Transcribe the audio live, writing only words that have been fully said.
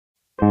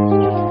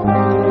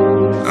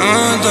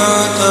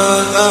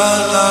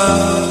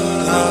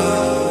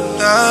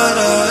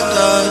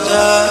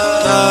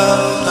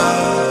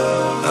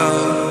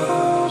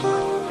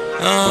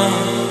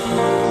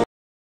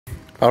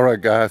All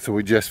right, guys, so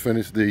we just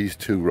finished these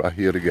two right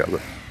here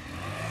together.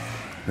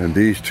 And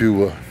these two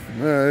were,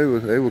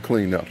 they were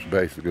cleanups,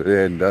 basically.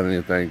 They hadn't done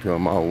anything to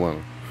them all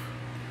winter.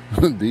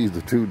 These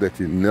are two that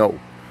you know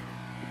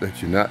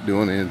that you're not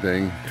doing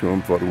anything to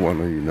them for the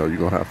winter. You know you're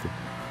going to have to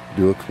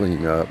do a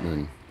cleanup.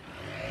 And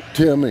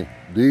tell me,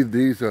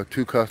 these are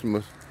two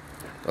customers.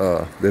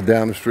 They're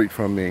down the street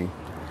from me.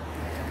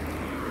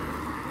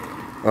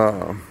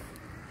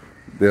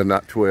 They're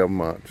not 12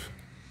 months.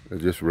 They're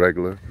just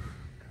regular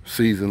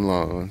season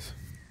lawns.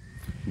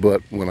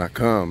 But when I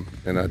come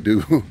and I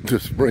do the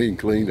spring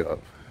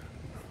cleanup,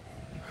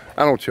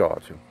 I don't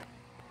charge them.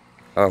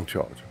 I don't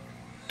charge them.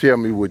 Tell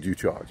me, would you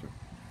charge them?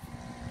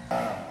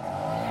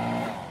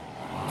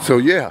 So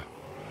yeah,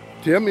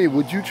 tell me,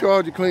 would you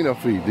charge a cleanup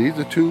fee? These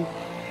are two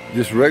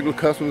just regular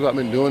customers. I've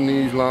been doing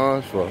these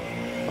lawns for,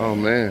 oh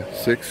man,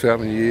 6,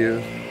 7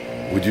 years.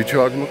 Would you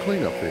charge them a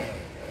cleanup fee?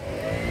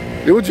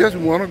 It was just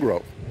winter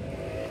growth.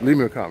 Leave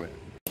me a comment.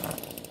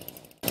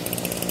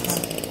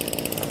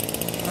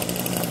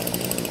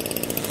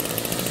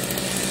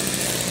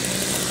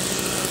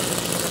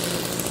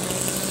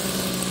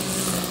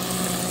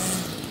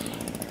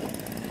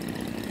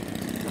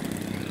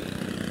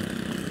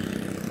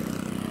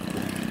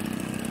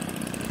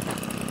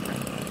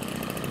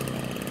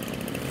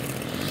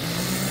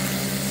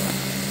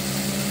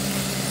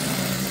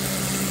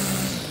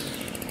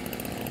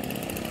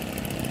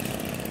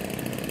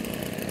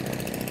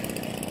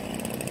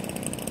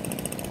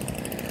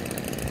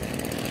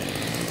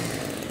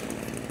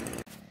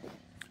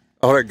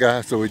 All right,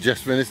 guys, so we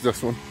just finished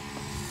this one.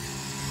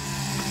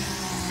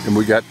 And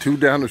we got two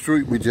down the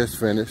street we just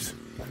finished.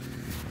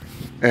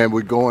 And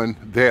we're going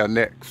there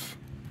next.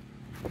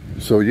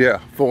 So yeah,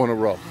 4 in a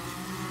row.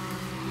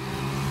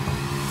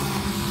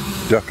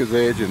 Ducker's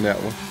Edge in that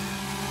one.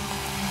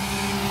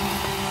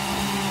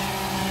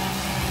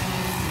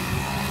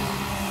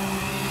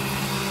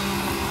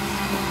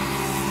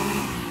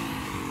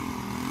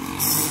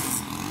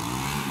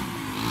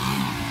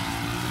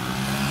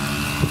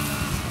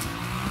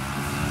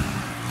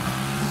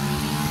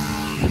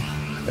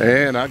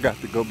 And I got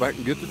to go back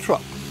and get the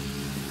truck.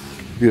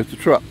 Here's the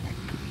truck.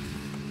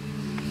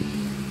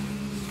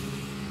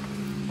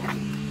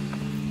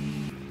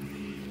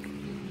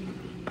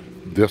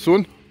 This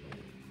one.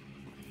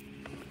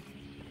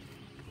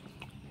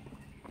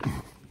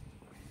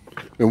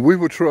 And we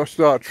will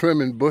start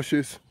trimming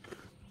bushes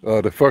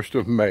the 1st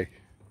of May.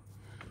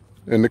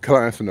 And the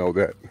clients know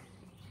that.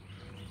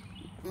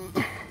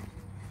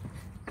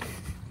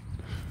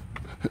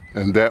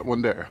 And that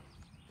one there.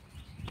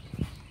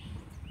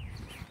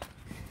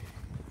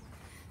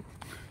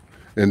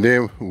 And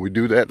then when we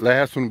do that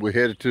last one, we're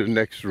headed to the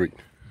next street.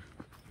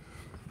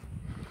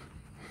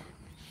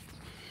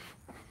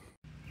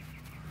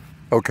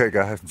 Okay,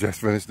 guys, just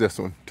finished this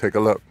one. Take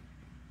a look.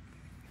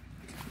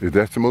 Is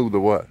that smooth or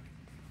what?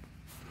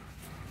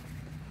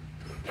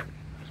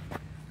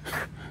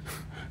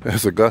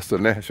 That's Augusta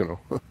National.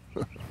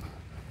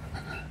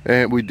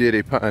 And we did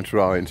a pine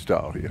straw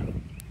install here.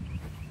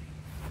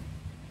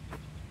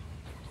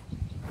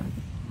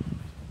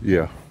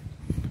 Yeah.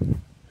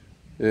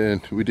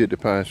 And we did the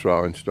pine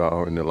straw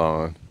install in the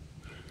lawn.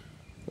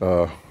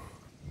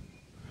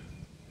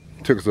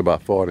 Took us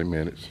about 40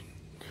 minutes.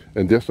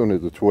 And this one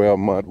is a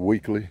 12-month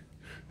weekly.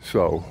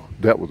 So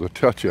that was a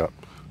touch-up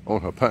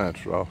on her pine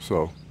straw.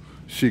 So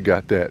she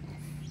got that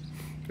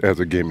as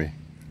a gimme.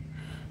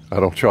 I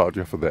don't charge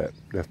her for that.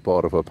 That's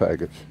part of her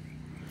package.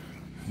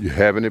 You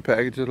have any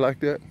packages like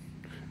that?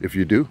 If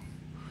you do,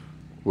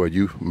 where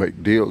you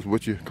make deals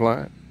with your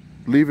client,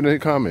 leave it in the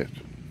comments.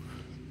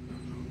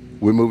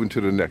 We're moving to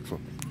the next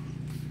one.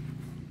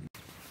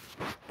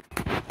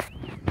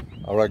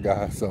 All right,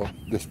 guys, so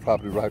this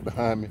property right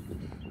behind me,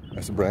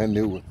 that's a brand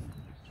new one.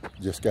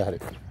 Just got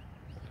it.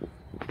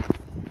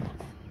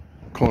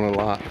 Corner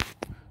lot.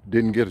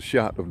 Didn't get a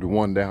shot of the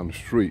one down the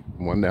street.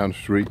 One down the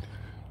street,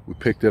 we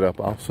picked it up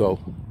also,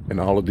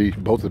 and all of these,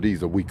 both of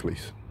these are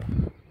weeklies.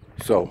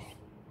 So,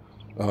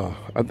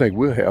 I think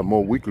we'll have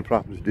more weekly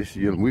properties this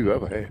year than we've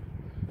ever had.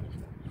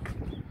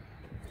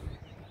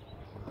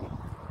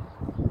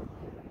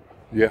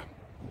 Yeah,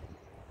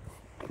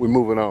 we're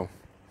moving on.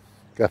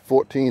 Got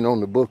 14 on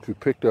the books. We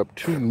picked up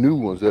 2 new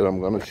ones that I'm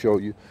going to show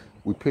you.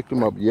 We picked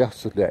them up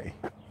yesterday.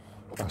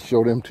 I'll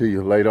show them to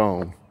you later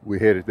on. We're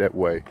headed that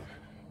way.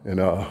 And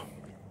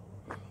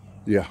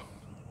yeah,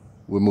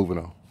 we're moving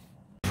on.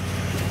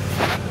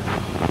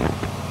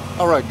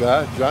 All right,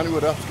 guys, Johnny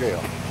with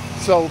Upscale.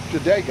 So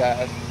today,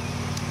 guys,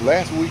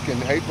 last week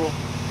in April,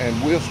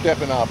 and we're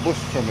stepping our bush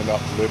trimming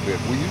up a little bit.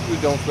 We usually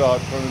don't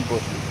start trimming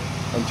bushes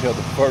until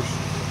the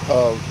 1st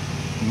of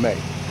May.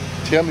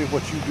 Tell me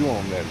what you do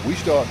on that. We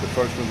start the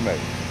 1st of May.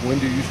 When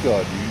do you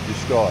start? Do you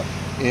just start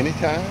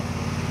anytime?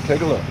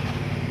 Take a look.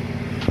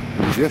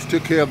 We just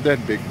took care of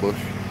that big bush.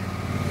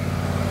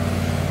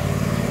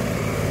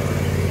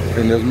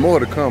 And there's more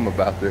to come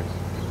about this.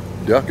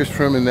 Duck is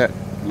trimming that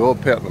lower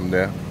petalum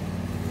there.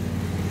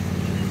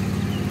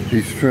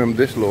 He's trimmed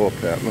this lower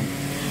petalum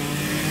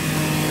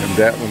and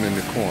that one in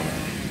the corner.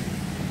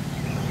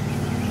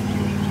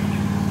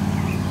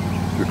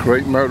 The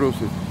crepe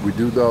myrtles, if we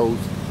do those,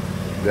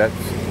 that's,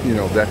 you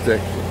know, that's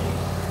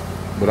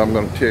extra. But I'm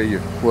going to tell you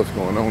what's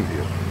going on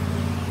here.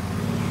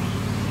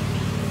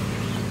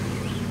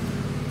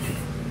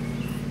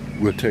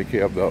 We'll take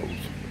care of those.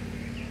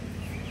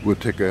 We'll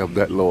take care of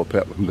that lower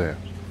peplum there.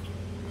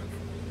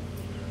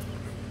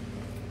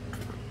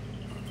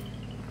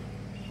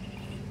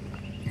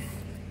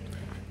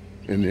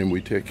 And then we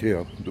take care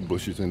of the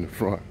bushes in the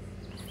front.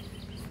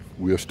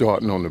 We're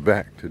starting on the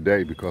back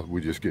today because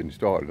we're just getting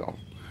started on.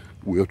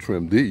 We'll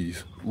trim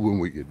these when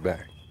we get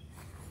back.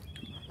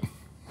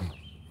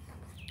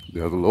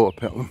 There's a lower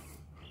peplum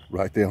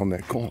right there on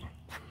that corner.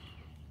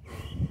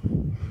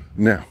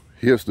 Now,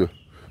 here's the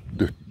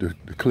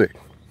click.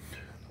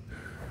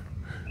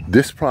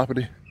 This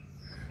property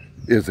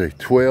is a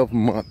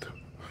 12-month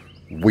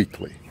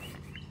weekly.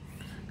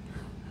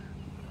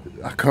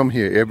 I come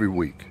here every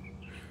week.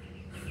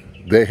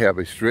 They have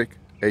a strict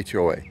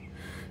HOA.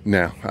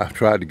 Now, I've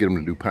tried to get them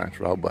to do pine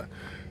straw, but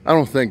I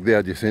don't think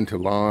they're just into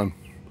lawn,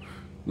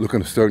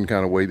 looking a certain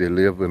kind of way. They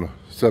live in a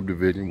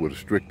subdivision with a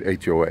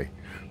strict HOA.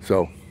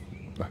 So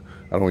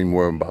I don't even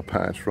worry about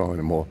pine straw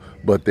anymore.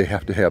 But they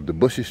have to have the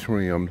bushes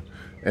trimmed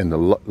and the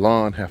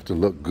lawn have to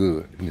look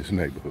good in this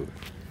neighborhood.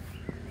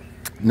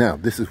 Now,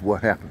 this is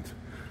what happens.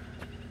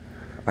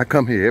 I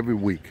come here every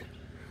week,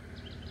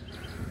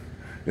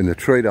 and the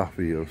trade-off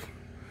is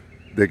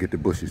they get the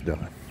bushes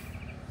done.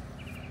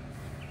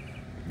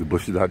 The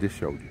bushes I just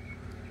showed you.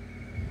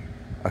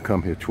 I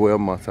come here 12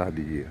 months out of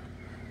the year.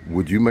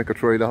 Would you make a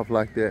trade-off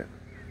like that?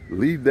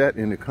 Leave that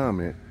in the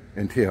comment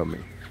and tell me.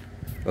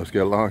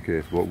 Upscale Lawn Care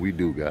is what we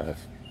do, guys.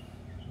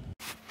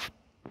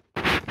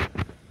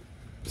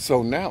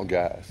 So now,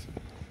 guys,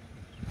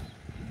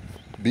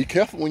 be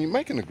careful when you're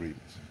making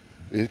agreements.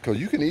 Because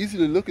you can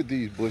easily look at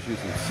these bushes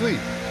and see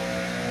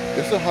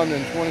it's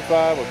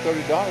 $125 or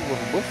 $30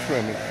 worth of bush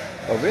trimming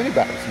of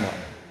anybody's money.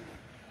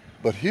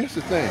 But here's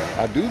the thing,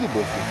 I do the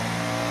bushes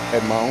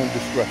at my own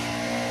discretion.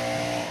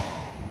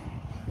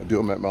 I do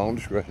them at my own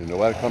discretion.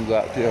 Nobody comes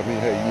out and tells me,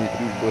 hey, you need to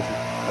do the bushes.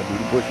 I do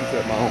the bushes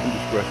at my own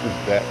discretion.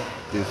 That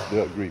is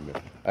the agreement.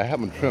 I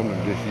haven't trimmed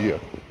them this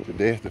year.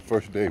 Today is the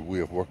first day we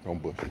have worked on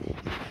bushes.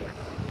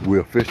 We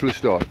officially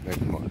start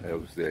next month.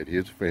 As I said,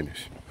 here's the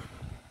finish.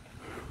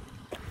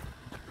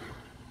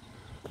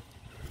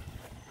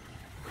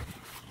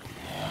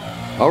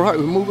 All right,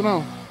 we're moving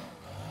on.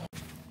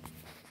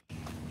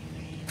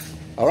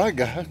 All right,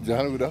 guys,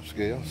 Johnny with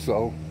Upscale.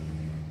 So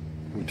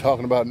we're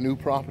talking about new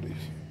properties.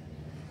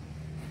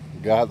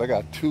 Guys, I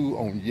got 2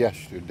 on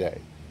yesterday,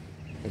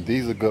 and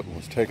these are good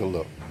ones. Take a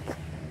look.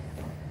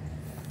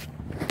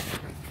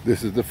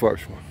 This is the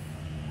first one.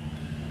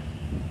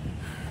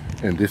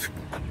 And this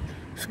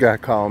guy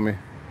called me,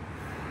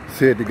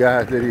 said the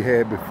guys that he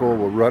had before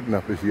were rutting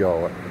up his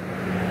yard.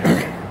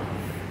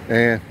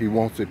 And he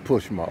wants it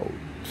push mowed.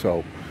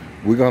 So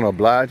we're gonna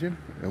oblige him,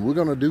 and we're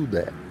gonna do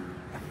that.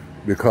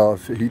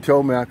 Because he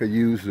told me I could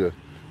use the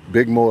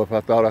big mower if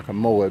I thought I could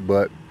mow it,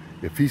 but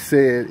if he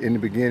said in the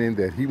beginning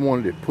that he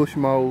wanted it push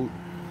mowed,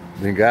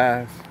 then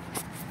guys,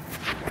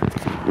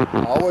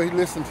 always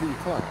listen to your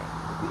client.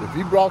 If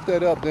he brought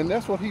that up, then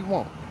that's what he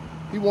wants.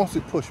 He wants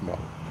it push mowed.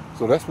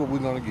 So that's what we're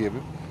gonna give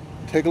him.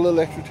 Take a little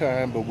extra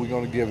time, but we're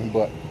gonna give him,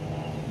 but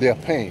they're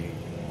paying.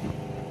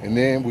 And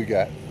then we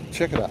got,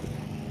 check it out.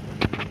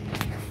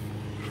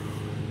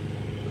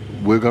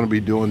 We're gonna be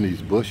doing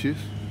these bushes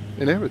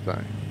and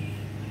everything.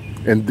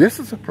 And this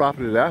is a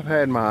property that I've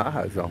had my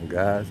eyes on,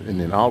 guys. And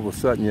then all of a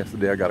sudden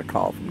yesterday, I got a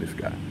call from this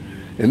guy.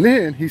 And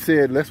then he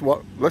said, let's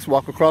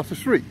walk across the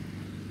street.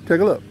 Take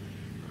a look.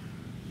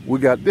 We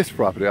got this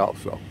property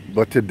also.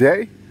 But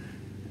today,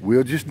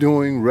 we're just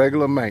doing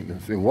regular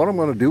maintenance. And what I'm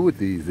gonna do with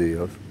these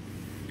is,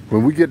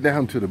 when we get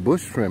down to the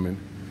bush trimming,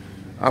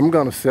 I'm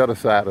gonna set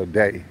aside a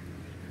day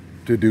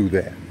to do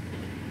that.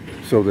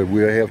 So that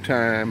we'll have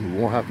time,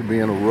 we won't have to be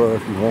in a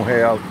rush, we won't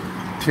have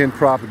 10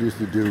 properties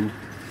to do.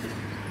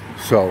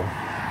 So,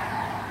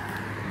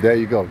 there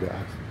you go,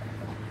 guys.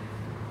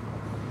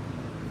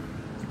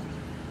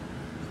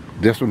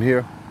 This one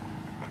here,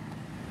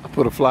 I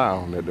put a flyer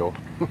on that door.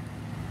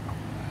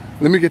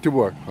 Let me get to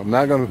work. I'm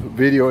not gonna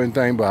video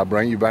anything, but I'll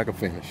bring you back a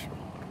finish.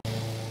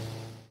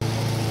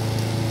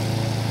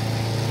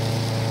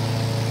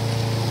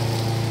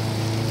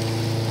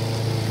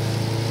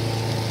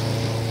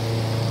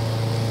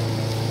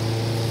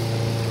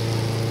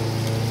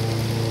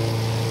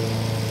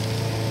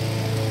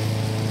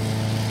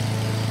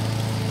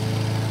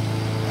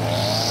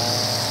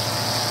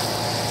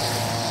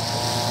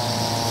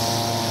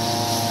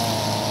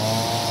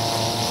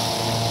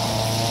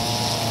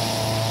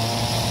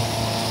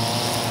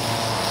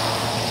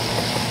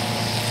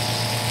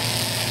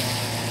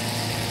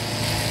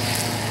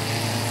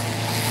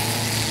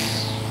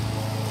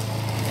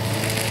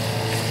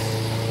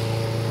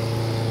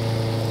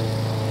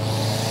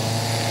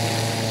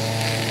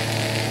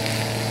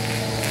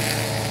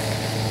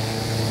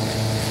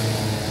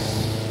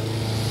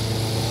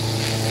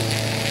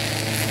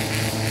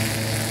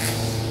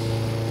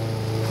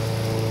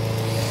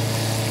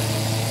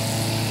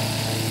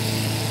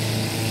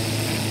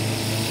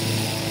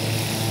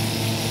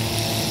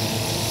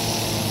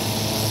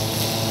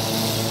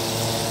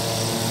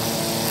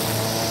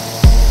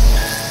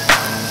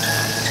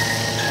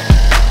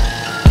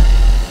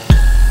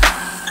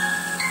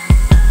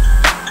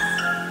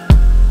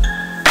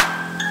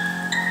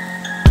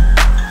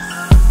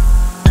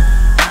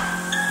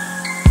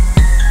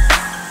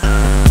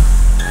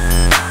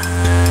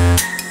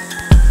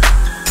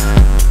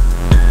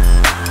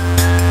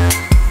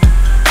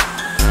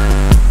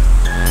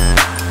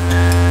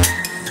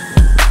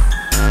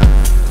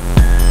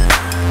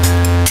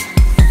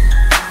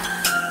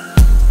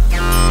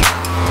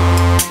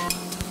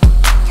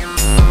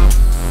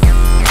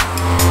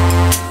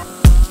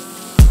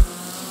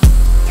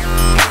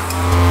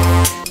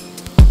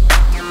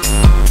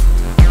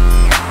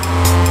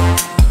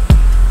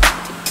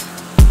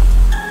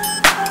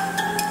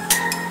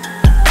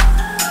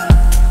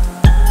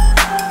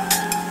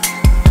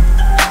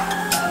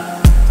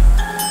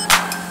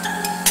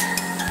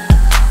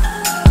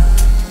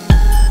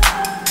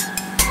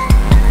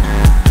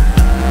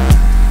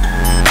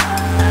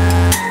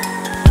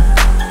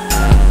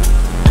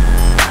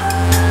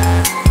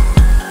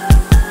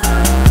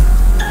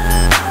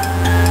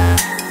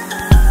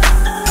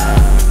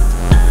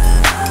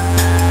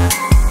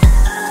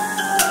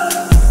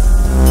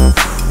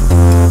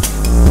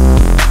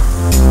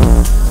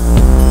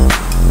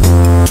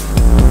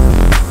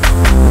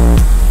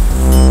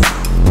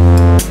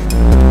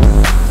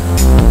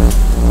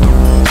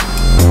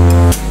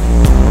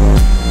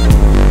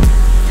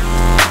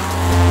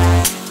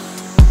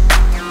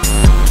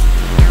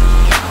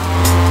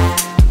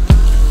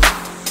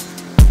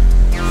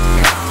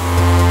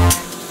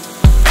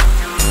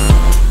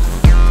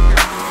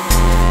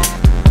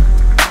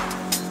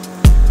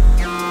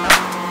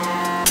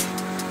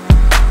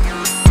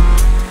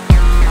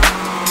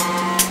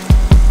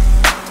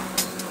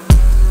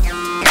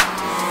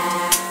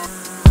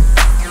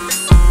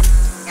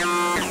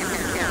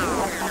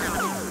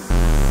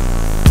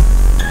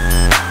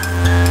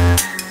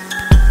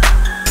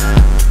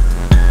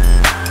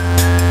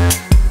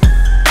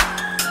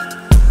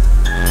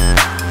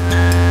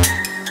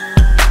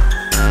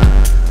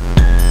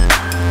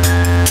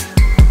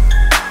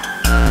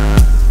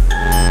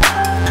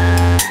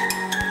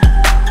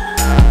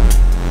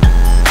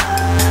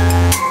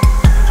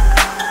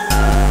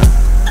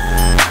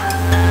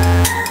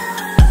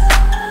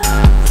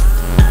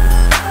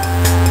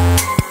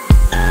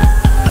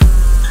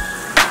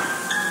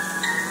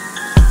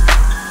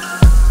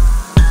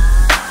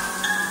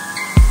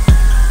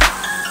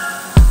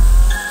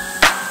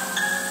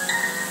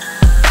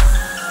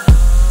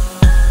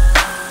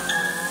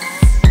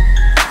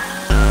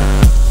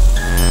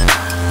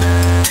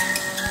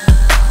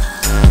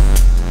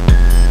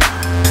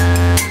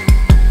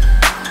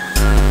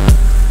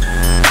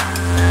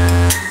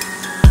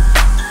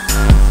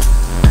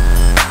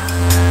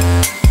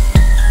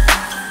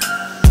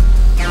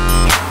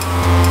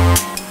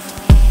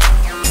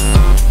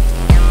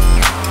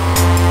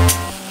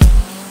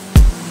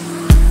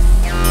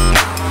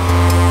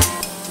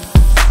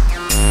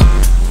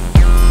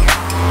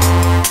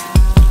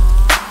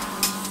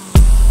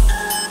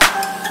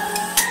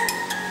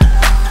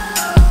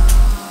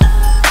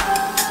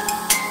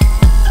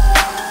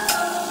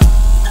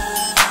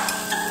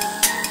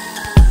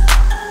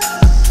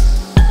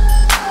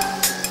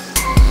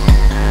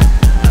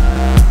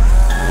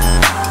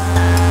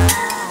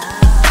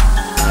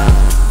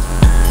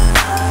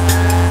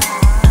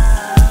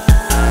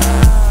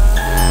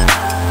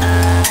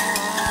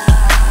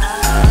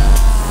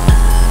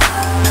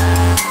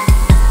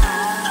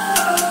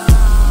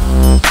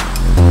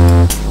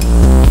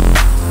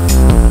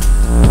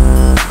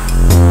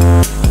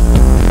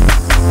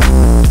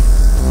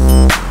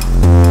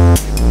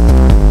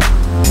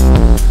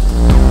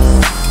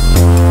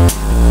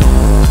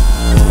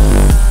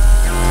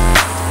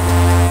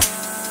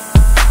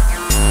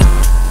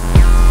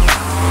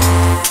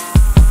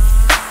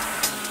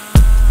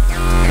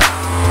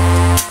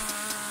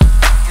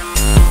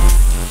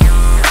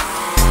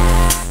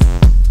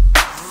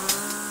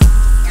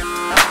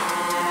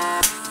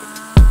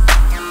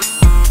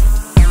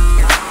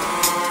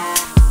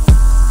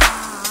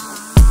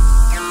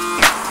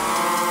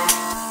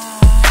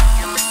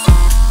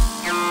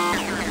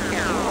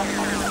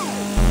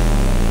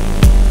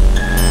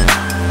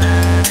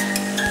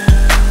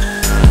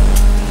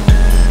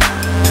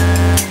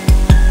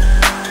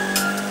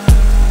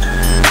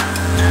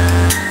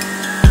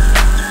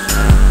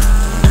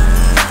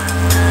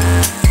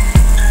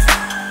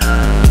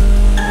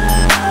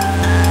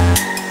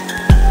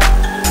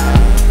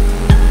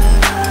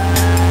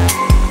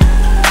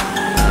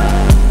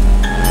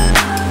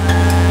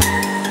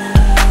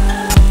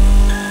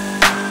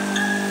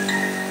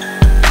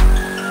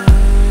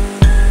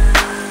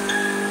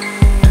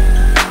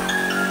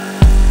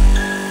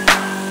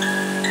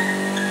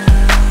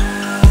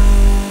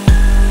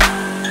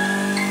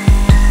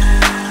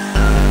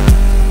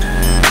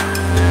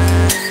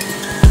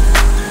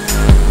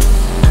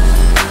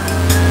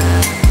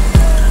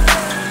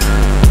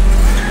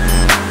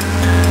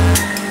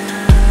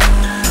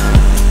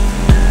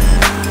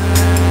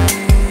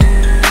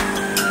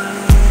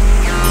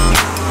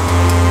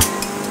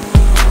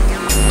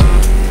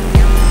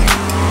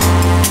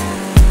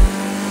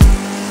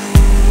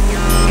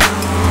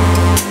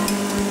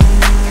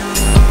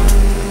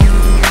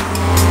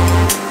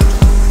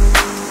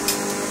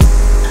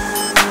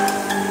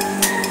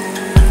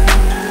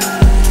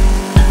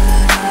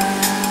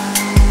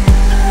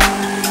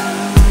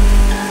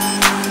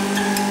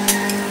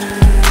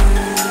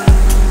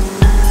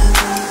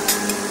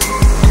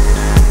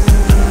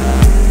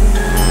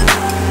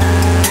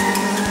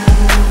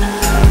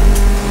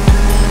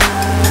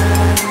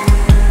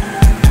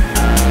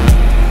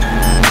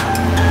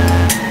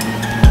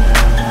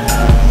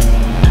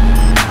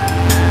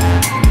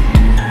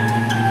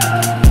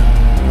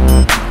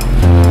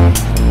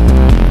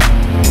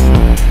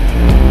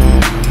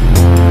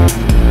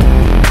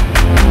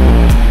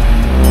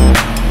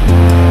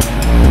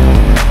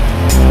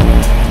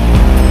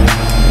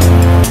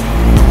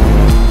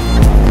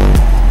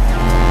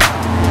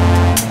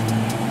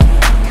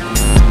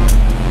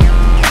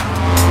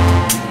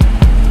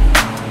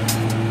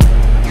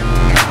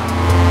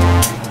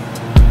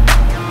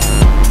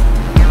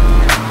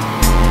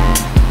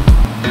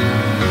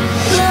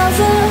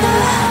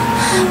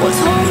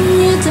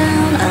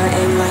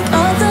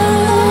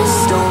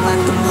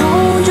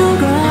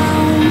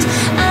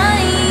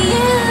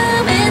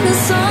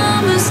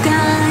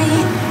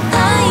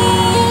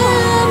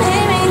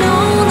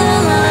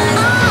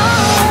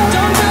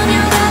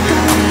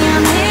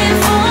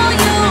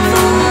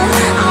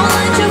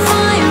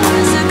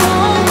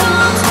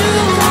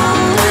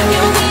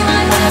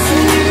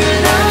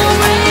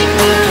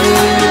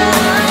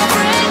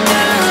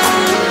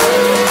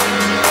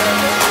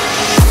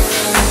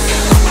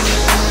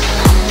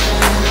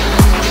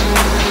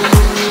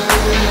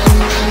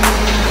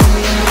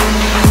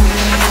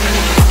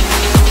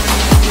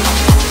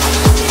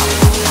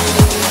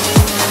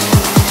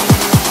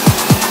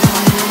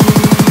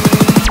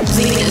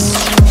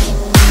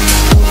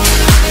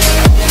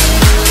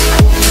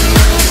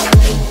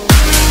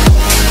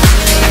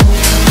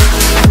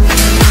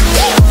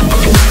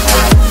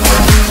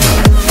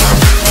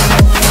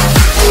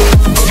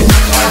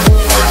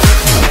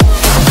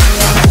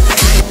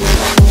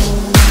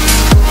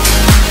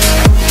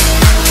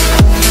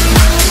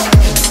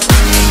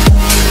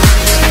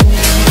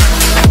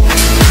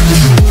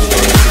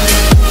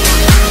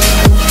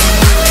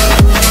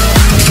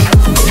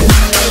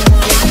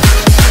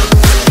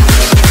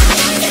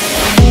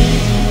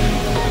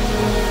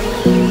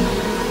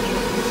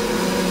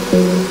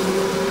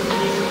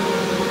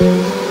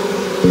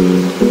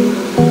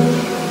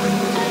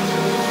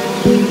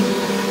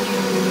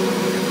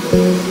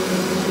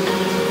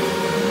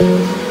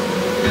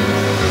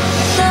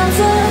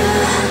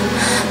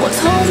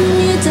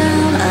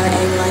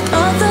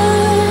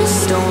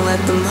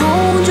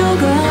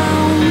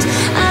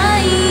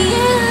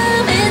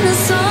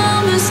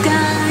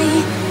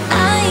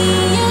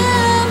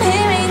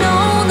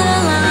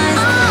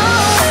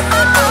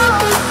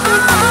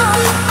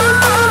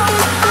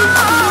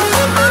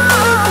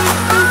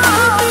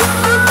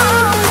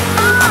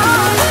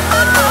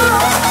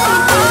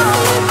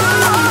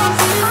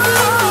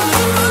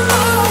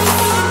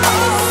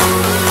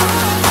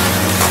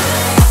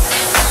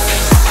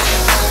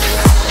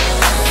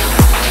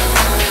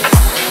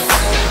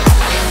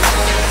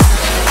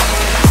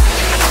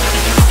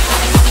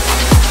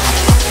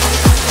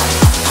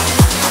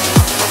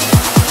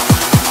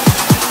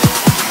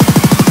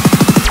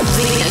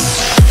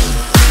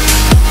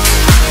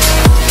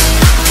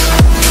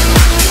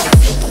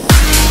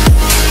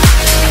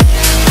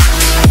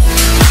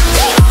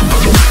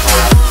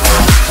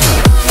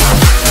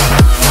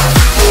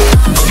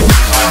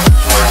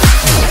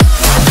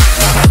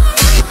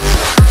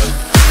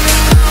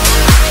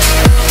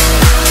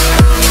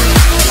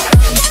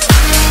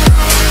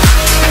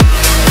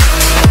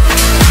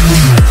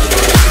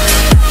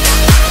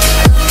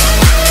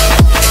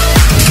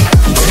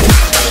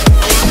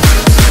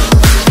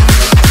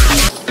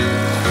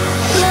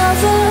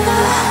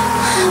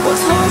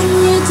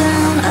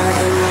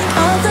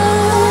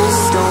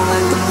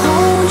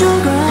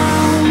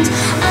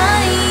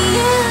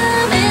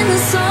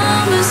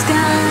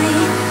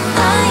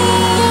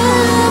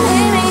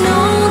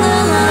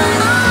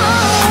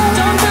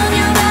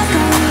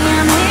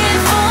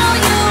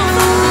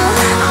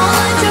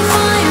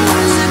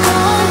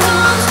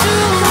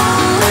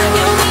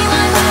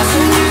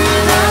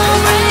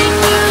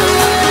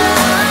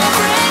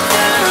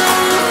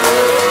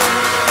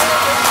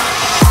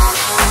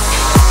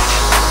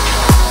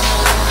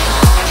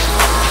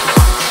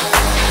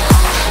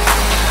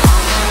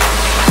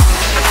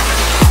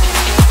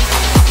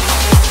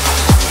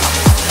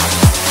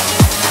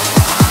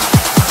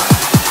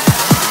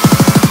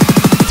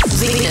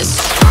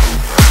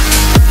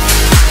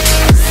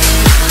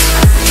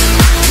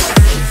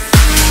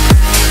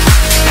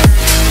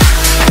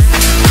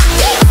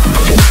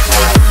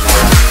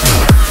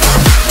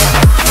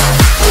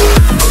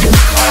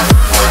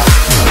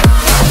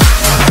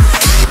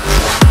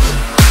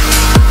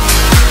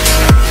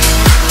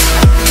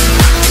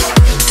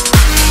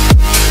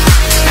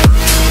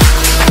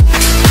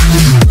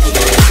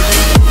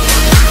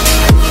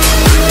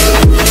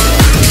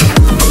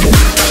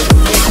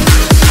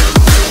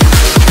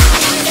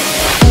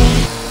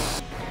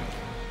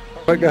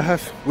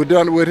 guys, we're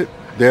done with it.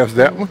 There's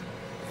that one.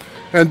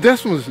 And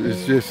this one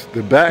is just,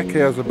 the back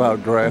has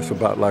about grass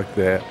about like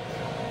that.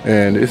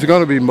 And it's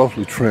gonna be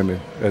mostly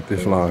trimming at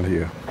this lawn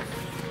here.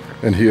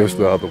 And here's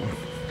the other one.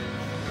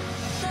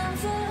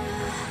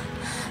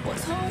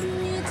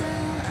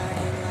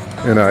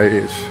 And I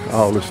edge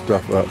all this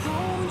stuff up.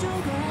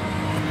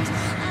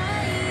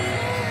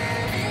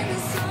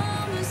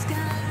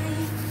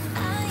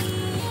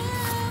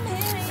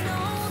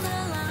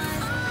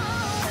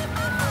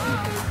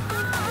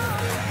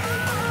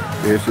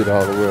 Edge it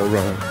all the way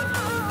around.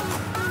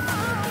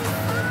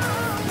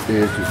 The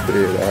edge is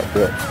fed out the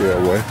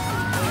upscale way.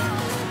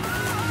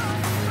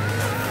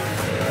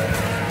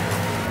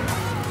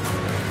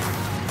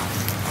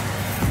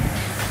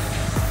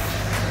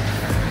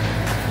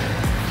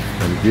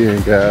 And again,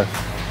 guys,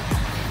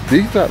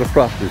 these are the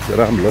properties that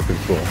I'm looking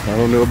for. I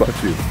don't know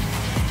about you,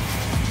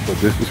 but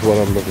this is what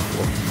I'm looking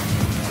for.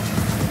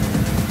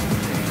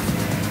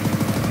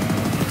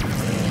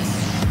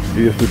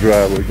 Here's the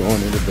driveway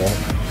going in the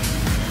back.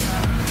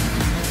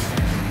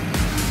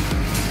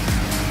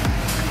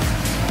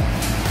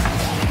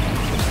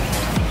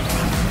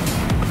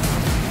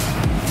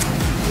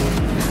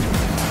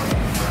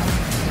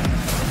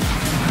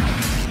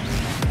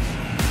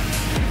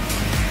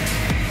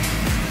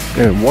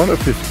 And one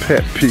of his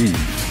pet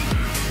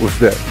peeves was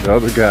that the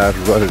other guys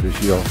running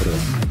his yard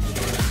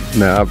up.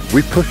 Now,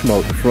 we push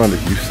mowed the front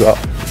as you saw.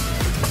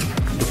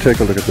 But take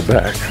a look at the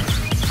back.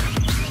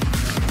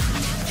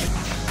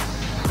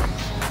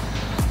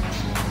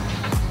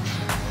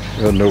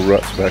 There are no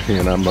ruts back here,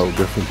 and I mowed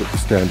this one with the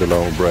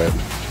standalone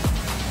Bradley.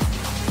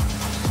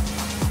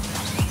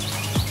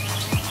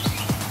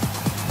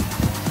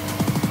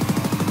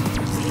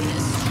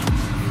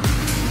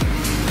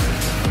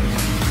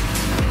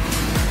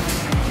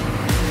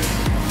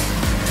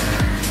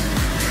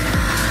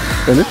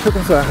 And it took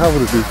us an hour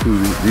to do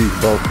through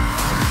these both.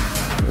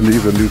 And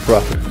these are new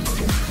properties.